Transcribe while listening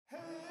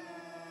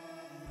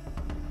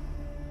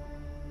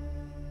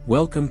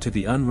Welcome to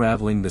the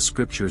Unraveling the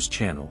Scriptures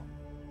channel.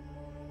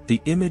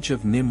 The image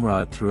of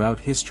Nimrod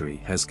throughout history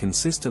has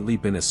consistently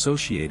been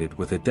associated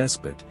with a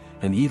despot,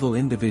 an evil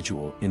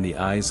individual in the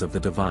eyes of the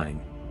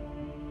divine.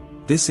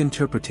 This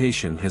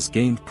interpretation has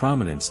gained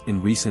prominence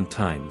in recent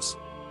times.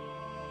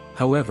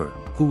 However,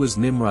 who was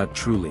Nimrod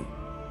truly?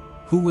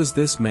 Who was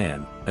this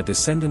man, a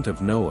descendant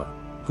of Noah,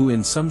 who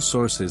in some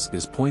sources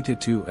is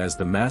pointed to as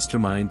the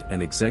mastermind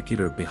and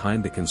executor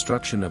behind the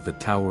construction of the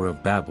Tower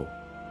of Babel?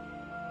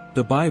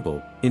 The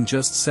Bible, in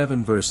just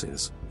 7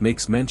 verses,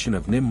 makes mention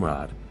of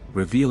Nimrod,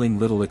 revealing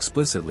little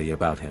explicitly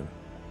about him.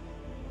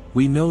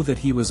 We know that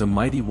he was a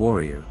mighty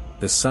warrior,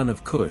 the son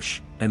of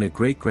Cush, and a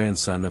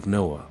great-grandson of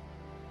Noah.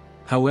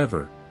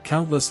 However,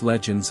 countless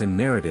legends and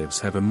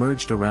narratives have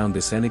emerged around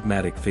this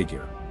enigmatic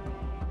figure.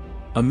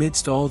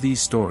 Amidst all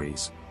these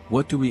stories,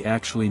 what do we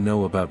actually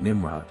know about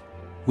Nimrod?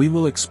 We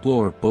will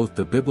explore both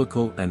the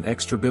biblical and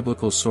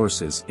extra-biblical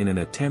sources in an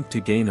attempt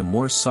to gain a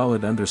more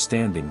solid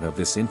understanding of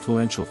this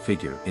influential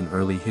figure in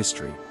early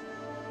history.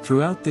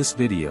 Throughout this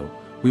video,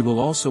 we will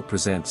also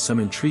present some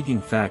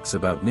intriguing facts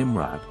about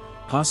Nimrod,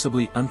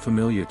 possibly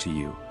unfamiliar to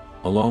you,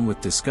 along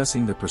with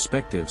discussing the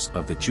perspectives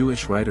of the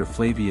Jewish writer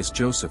Flavius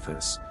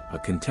Josephus, a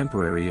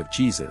contemporary of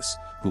Jesus,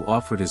 who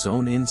offered his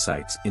own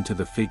insights into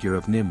the figure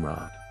of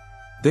Nimrod.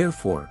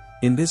 Therefore,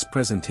 in this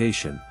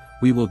presentation,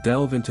 we will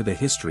delve into the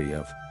history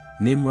of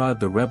Nimrod,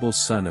 the rebel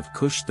son of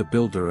Cush, the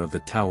builder of the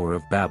Tower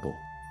of Babel.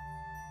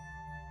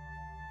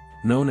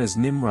 Known as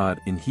Nimrod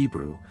in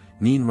Hebrew,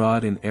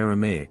 Nimrod in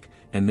Aramaic,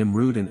 and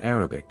Nimrud in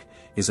Arabic,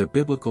 is a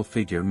biblical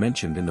figure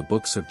mentioned in the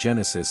books of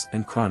Genesis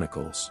and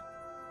Chronicles.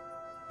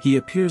 He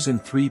appears in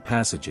 3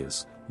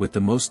 passages, with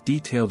the most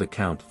detailed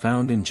account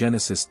found in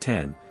Genesis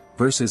 10,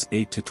 verses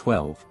 8 to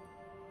 12.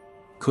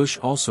 Cush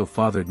also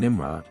fathered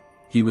Nimrod.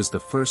 He was the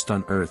first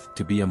on earth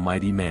to be a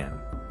mighty man.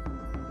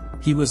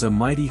 He was a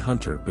mighty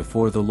hunter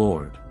before the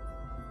Lord.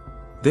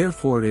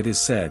 Therefore it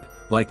is said,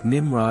 like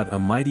Nimrod, a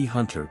mighty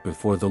hunter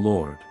before the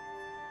Lord.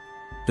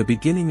 The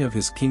beginning of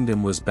his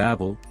kingdom was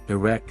Babel,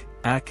 Erech,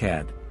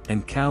 Akkad,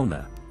 and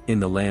Calneh, in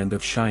the land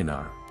of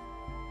Shinar.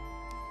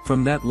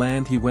 From that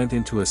land he went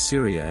into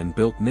Assyria and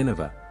built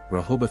Nineveh,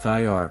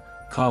 Rehoboth-ir,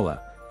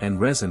 Calah, and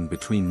Rezin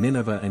between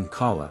Nineveh and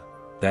Calah,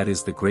 that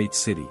is the great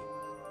city.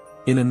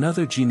 In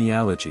another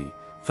genealogy,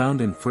 found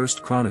in 1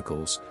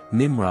 Chronicles,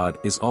 Nimrod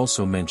is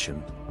also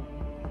mentioned.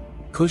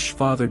 Cush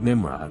fathered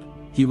Nimrod.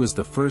 He was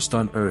the first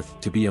on earth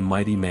to be a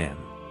mighty man.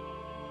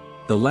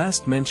 The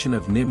last mention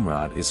of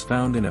Nimrod is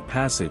found in a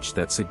passage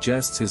that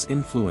suggests his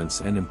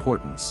influence and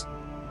importance.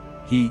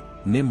 He,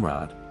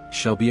 Nimrod,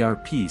 shall be our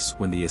peace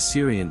when the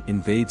Assyrian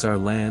invades our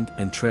land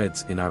and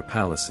treads in our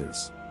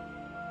palaces.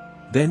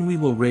 Then we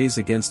will raise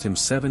against him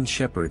 7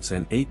 shepherds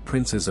and 8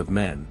 princes of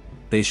men.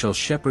 They shall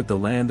shepherd the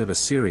land of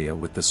Assyria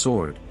with the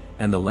sword,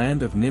 and the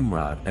land of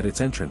Nimrod at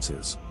its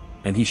entrances.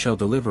 And he shall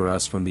deliver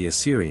us from the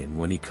Assyrian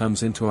when he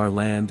comes into our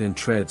land and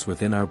treads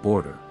within our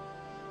border.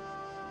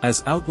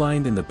 As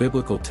outlined in the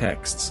biblical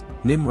texts,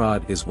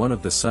 Nimrod is one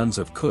of the sons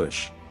of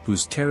Cush,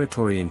 whose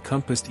territory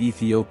encompassed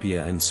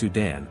Ethiopia and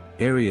Sudan,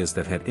 areas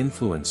that had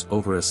influence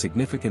over a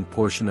significant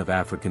portion of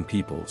African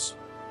peoples.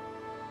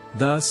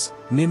 Thus,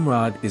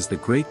 Nimrod is the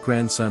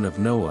great-grandson of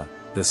Noah,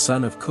 the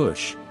son of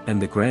Cush, and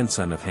the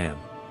grandson of Ham.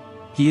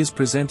 He is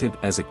presented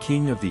as a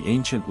king of the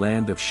ancient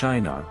land of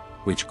Shinar,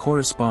 which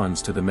corresponds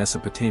to the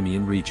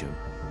Mesopotamian region.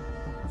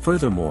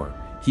 Furthermore,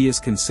 he is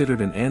considered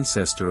an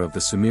ancestor of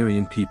the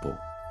Sumerian people.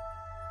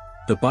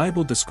 The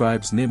Bible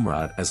describes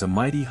Nimrod as a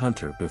mighty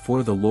hunter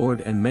before the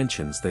Lord and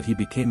mentions that he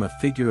became a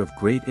figure of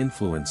great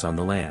influence on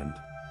the land.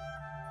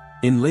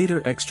 In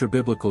later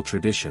extra-biblical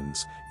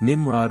traditions,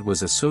 Nimrod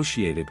was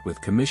associated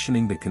with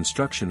commissioning the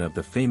construction of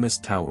the famous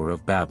Tower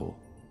of Babel.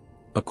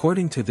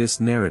 According to this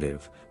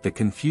narrative, the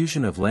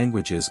confusion of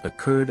languages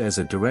occurred as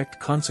a direct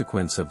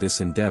consequence of this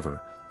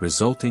endeavor,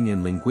 resulting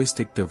in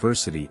linguistic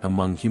diversity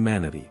among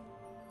humanity.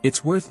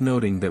 It's worth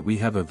noting that we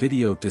have a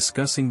video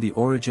discussing the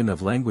origin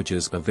of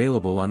languages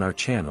available on our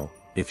channel,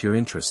 if you're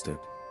interested.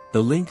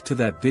 The link to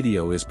that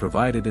video is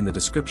provided in the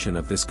description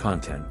of this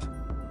content.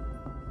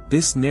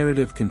 This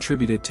narrative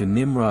contributed to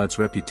Nimrod's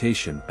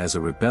reputation as a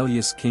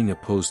rebellious king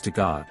opposed to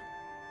God.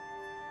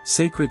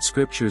 Sacred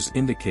scriptures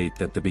indicate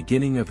that the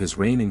beginning of his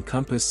reign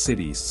encompassed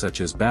cities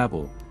such as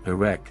Babel,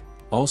 Erech,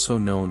 also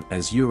known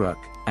as Uruk,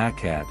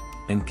 Akkad,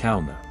 and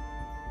Calneh.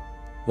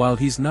 While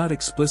he's not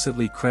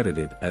explicitly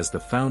credited as the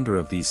founder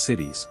of these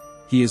cities,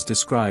 he is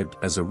described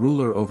as a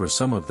ruler over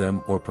some of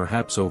them or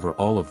perhaps over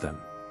all of them.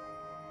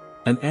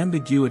 An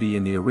ambiguity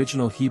in the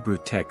original Hebrew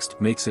text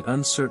makes it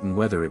uncertain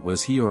whether it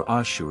was he or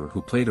Ashur who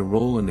played a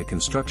role in the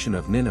construction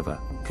of Nineveh,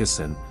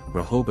 Kisan,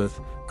 Rehoboth,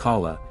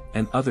 Calah,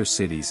 and other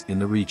cities in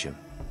the region.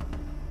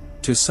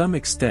 To some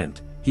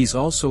extent, he's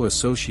also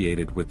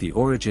associated with the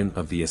origin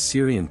of the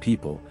Assyrian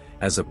people,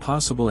 as a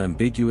possible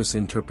ambiguous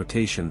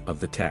interpretation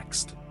of the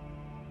text.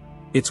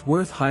 It's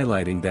worth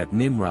highlighting that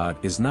Nimrod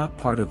is not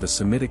part of the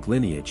Semitic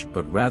lineage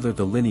but rather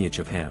the lineage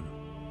of Ham.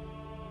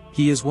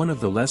 He is one of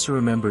the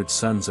lesser-remembered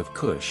sons of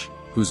Cush,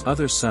 whose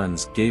other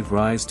sons gave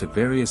rise to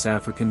various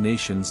African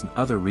nations and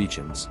other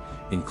regions,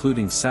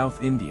 including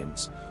South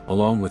Indians,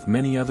 along with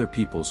many other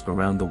peoples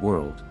around the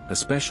world,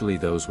 especially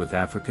those with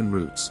African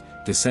roots,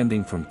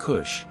 descending from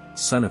Cush,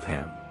 son of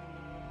Ham.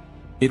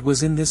 It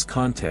was in this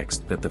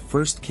context that the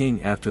first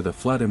king after the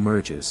flood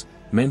emerges,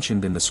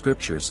 mentioned in the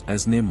scriptures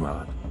as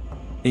Nimrod.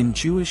 In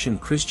Jewish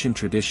and Christian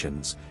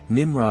traditions,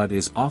 Nimrod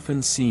is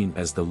often seen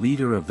as the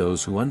leader of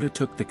those who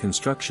undertook the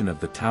construction of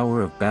the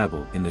Tower of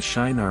Babel in the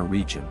Shinar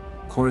region,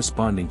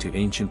 corresponding to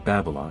ancient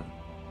Babylon.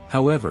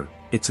 However,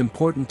 it's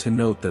important to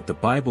note that the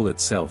Bible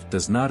itself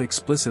does not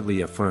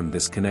explicitly affirm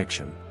this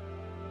connection.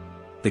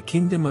 The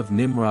kingdom of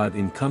Nimrod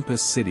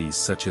encompassed cities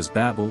such as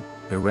Babel,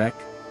 Erech,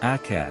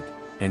 Akkad,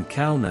 and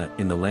Calneh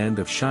in the land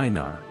of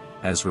Shinar,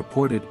 as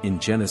reported in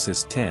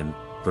Genesis 10,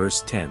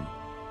 verse 10.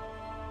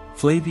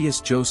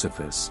 Flavius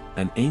Josephus,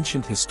 an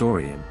ancient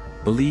historian,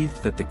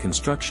 believed that the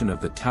construction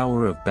of the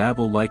Tower of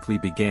Babel likely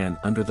began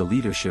under the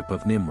leadership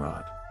of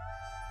Nimrod.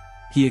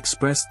 He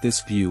expressed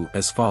this view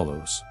as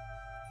follows.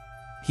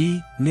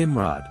 He,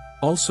 Nimrod,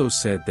 also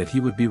said that he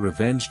would be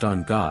revenged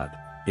on God,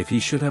 if he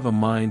should have a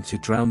mind to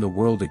drown the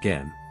world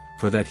again,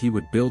 for that he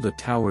would build a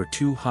tower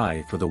too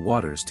high for the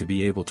waters to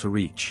be able to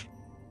reach.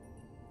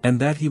 And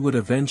that he would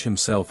avenge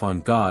himself on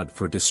God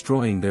for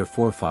destroying their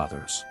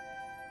forefathers.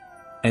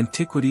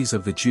 Antiquities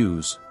of the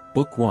Jews,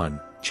 Book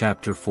 1,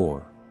 Chapter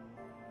 4.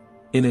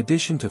 In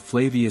addition to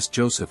Flavius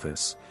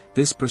Josephus,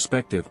 this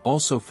perspective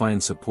also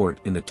finds support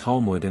in the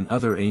Talmud and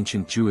other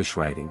ancient Jewish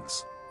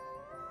writings.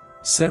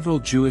 Several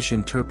Jewish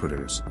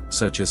interpreters,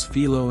 such as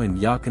Philo and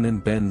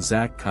Yochanan ben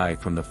Zakkai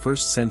from the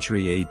 1st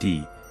century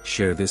AD,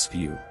 share this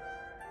view.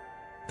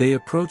 They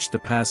approach the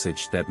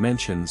passage that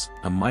mentions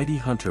a mighty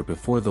hunter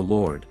before the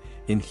Lord,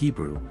 in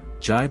Hebrew,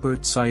 Jiber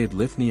Tzayid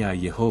Lifnei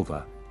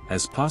Yehovah,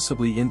 as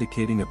possibly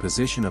indicating a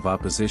position of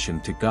opposition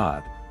to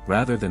God,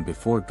 rather than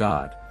before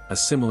God, a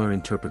similar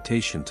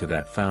interpretation to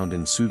that found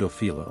in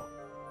Pseudo-Philo.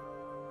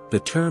 The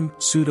term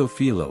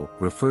Pseudo-Philo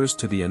refers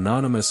to the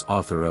anonymous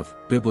author of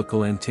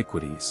Biblical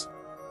Antiquities.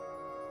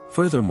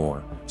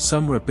 Furthermore,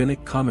 some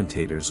rabbinic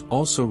commentators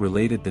also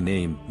related the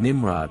name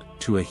Nimrod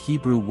to a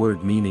Hebrew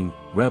word meaning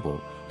rebel,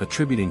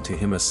 attributing to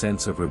him a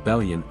sense of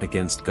rebellion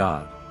against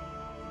God.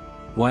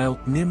 While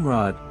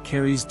Nimrod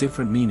carries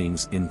different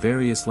meanings in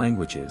various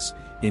languages,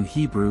 in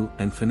Hebrew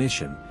and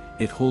Phoenician,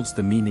 it holds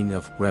the meaning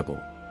of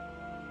rebel.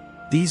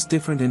 These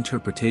different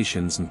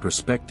interpretations and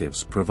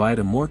perspectives provide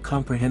a more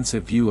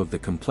comprehensive view of the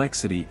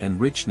complexity and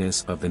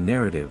richness of the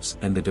narratives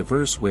and the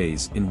diverse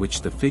ways in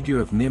which the figure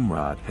of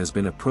Nimrod has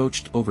been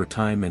approached over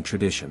time and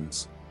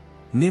traditions.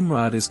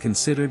 Nimrod is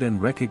considered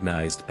and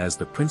recognized as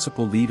the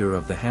principal leader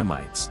of the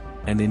Hamites,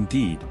 and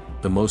indeed,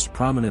 the most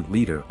prominent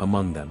leader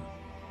among them.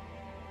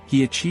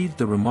 He achieved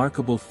the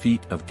remarkable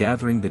feat of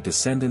gathering the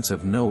descendants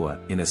of Noah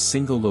in a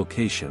single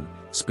location,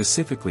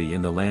 specifically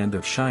in the land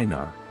of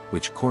Shinar,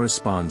 which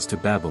corresponds to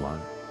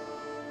Babylon.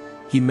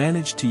 He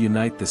managed to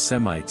unite the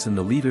Semites and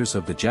the leaders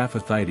of the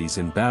Japhethites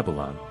in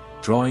Babylon,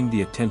 drawing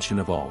the attention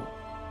of all.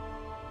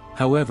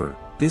 However,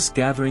 this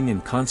gathering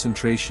and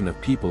concentration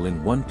of people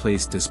in one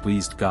place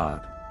displeased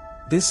God.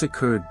 This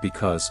occurred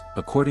because,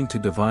 according to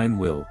divine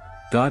will,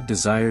 God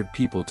desired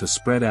people to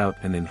spread out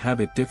and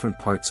inhabit different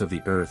parts of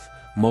the earth,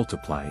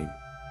 multiplying.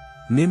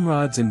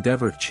 Nimrod's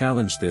endeavor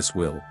challenged this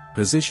will,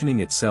 positioning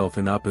itself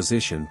in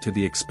opposition to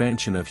the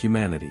expansion of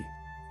humanity.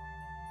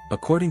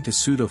 According to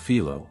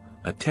Pseudo-Philo,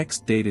 a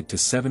text dated to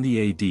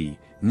 70 AD,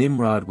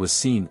 Nimrod was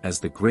seen as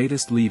the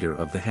greatest leader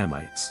of the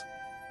Hamites.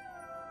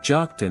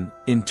 Joktan,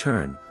 in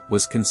turn,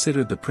 was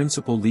considered the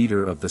principal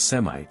leader of the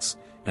Semites,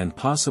 and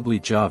possibly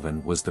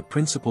Javan was the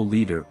principal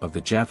leader of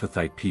the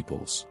Japhethite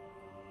peoples.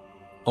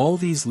 All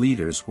these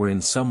leaders were in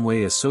some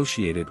way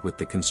associated with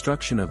the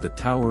construction of the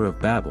Tower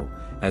of Babel,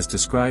 as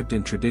described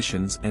in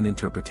traditions and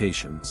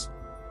interpretations.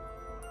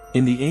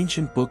 In the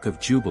ancient Book of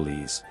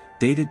Jubilees,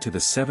 dated to the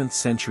 7th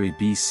century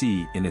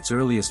BC in its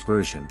earliest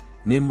version,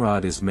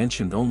 Nimrod is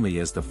mentioned only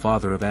as the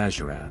father of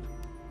Azurad.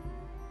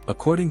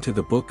 According to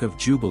the Book of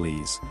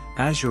Jubilees,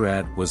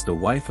 Azurad was the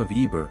wife of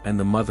Eber and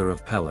the mother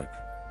of Peleg.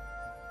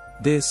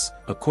 This,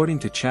 according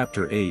to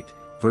chapter 8,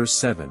 verse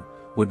 7,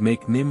 would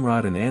make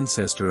Nimrod an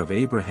ancestor of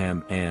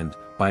Abraham and,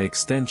 by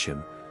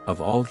extension, of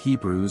all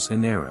Hebrews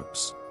and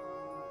Arabs.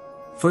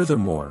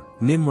 Furthermore,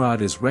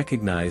 Nimrod is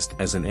recognized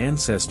as an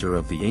ancestor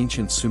of the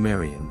ancient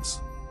Sumerians.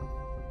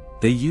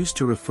 They used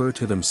to refer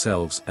to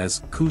themselves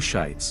as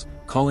Cushites,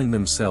 calling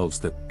themselves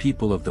the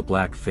people of the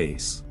black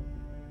face.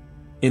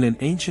 In an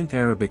ancient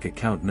Arabic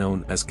account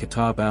known as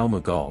Kitab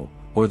al-Magal,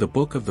 or the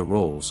Book of the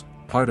Rolls,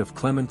 part of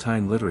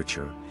Clementine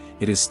literature,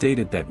 it is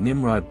stated that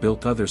Nimrod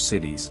built other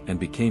cities and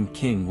became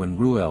king when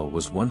Ruel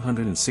was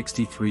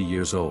 163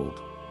 years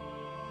old.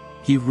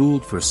 He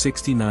ruled for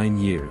 69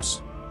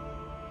 years.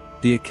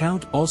 The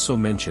account also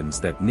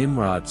mentions that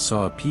Nimrod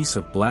saw a piece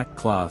of black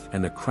cloth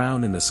and a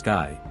crown in the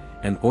sky,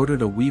 and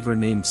ordered a weaver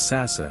named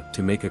Sasa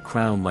to make a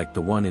crown like the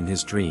one in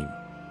his dream.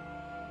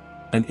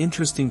 An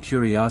interesting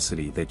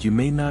curiosity that you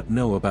may not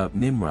know about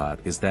Nimrod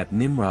is that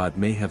Nimrod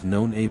may have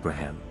known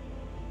Abraham.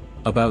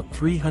 About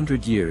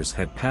 300 years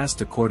had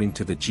passed according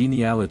to the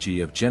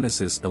genealogy of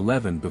Genesis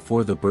 11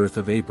 before the birth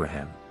of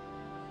Abraham.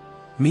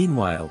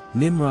 Meanwhile,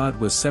 Nimrod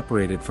was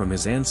separated from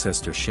his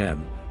ancestor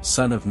Shem,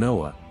 son of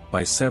Noah,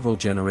 by several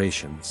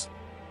generations.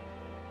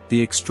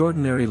 The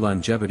extraordinary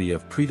longevity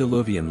of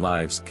pre-Diluvian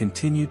lives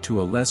continued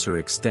to a lesser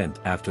extent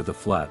after the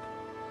flood.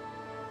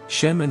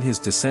 Shem and his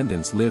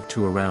descendants lived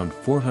to around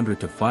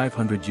 400 to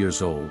 500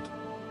 years old.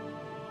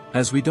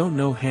 As we don't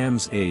know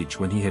Ham's age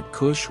when he had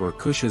Cush or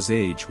Cush's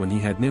age when he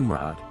had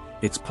Nimrod,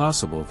 it's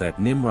possible that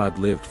Nimrod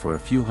lived for a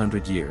few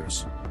hundred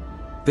years.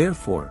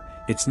 Therefore,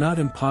 it's not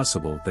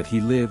impossible that he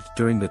lived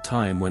during the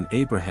time when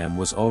Abraham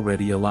was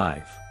already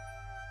alive.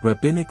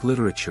 Rabbinic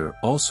literature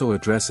also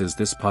addresses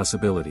this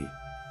possibility.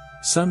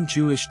 Some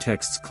Jewish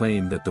texts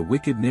claim that the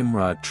wicked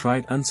Nimrod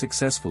tried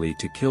unsuccessfully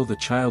to kill the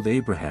child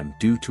Abraham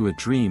due to a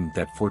dream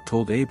that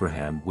foretold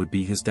Abraham would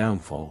be his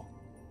downfall.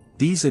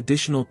 These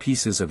additional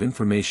pieces of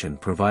information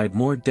provide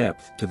more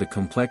depth to the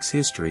complex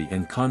history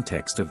and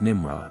context of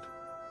Nimrod.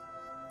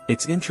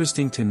 It's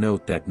interesting to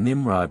note that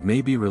Nimrod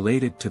may be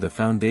related to the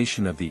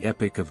foundation of the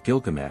Epic of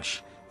Gilgamesh,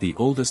 the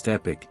oldest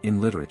epic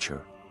in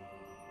literature.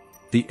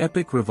 The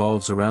epic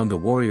revolves around the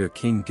warrior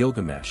king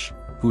Gilgamesh,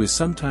 who is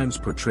sometimes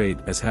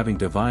portrayed as having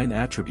divine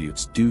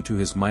attributes due to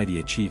his mighty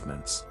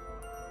achievements.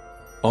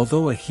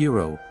 Although a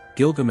hero,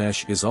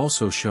 Gilgamesh is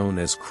also shown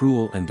as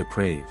cruel and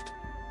depraved.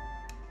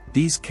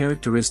 These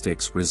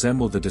characteristics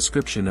resemble the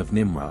description of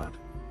Nimrod.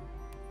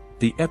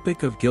 The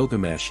Epic of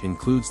Gilgamesh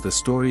includes the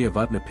story of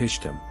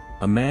Utnapishtim,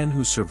 a man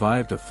who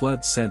survived a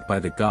flood sent by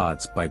the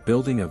gods by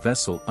building a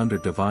vessel under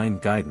divine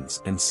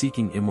guidance and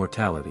seeking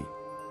immortality.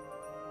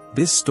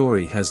 This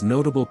story has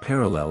notable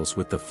parallels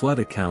with the flood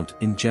account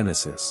in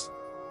Genesis.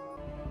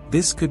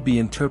 This could be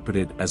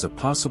interpreted as a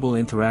possible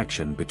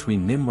interaction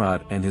between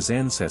Nimrod and his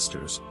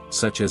ancestors,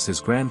 such as his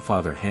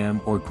grandfather Ham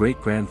or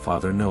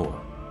great-grandfather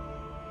Noah.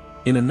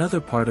 In another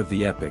part of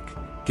the epic,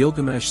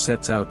 Gilgamesh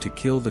sets out to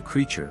kill the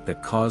creature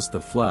that caused the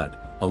flood,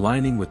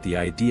 aligning with the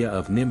idea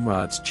of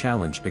Nimrod's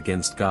challenge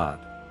against God.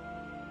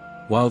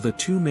 While the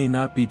two may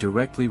not be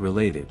directly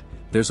related,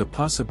 there's a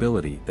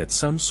possibility that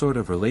some sort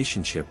of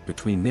relationship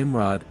between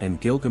Nimrod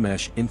and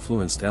Gilgamesh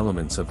influenced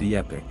elements of the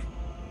epic.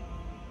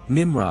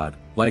 Nimrod,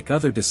 like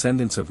other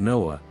descendants of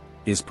Noah,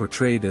 is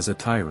portrayed as a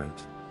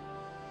tyrant.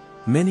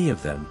 Many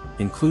of them,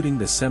 including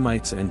the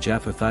Semites and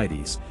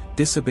Japhethites,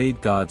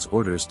 disobeyed God's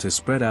orders to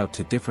spread out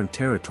to different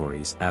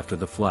territories after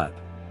the flood.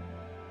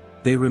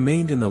 They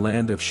remained in the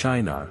land of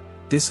Shinar,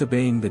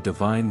 disobeying the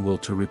divine will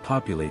to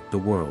repopulate the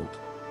world.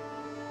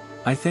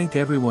 I thank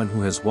everyone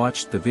who has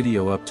watched the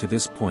video up to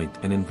this point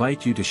and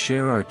invite you to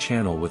share our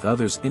channel with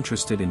others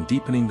interested in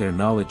deepening their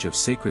knowledge of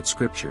sacred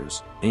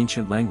scriptures,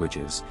 ancient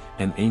languages,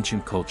 and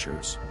ancient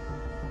cultures.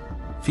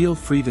 Feel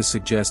free to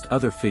suggest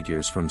other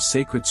figures from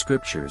sacred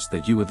scriptures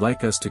that you would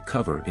like us to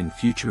cover in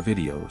future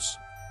videos.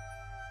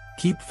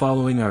 Keep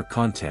following our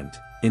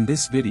content, in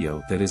this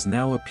video that is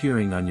now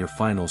appearing on your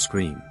final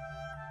screen.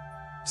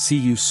 See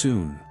you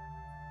soon.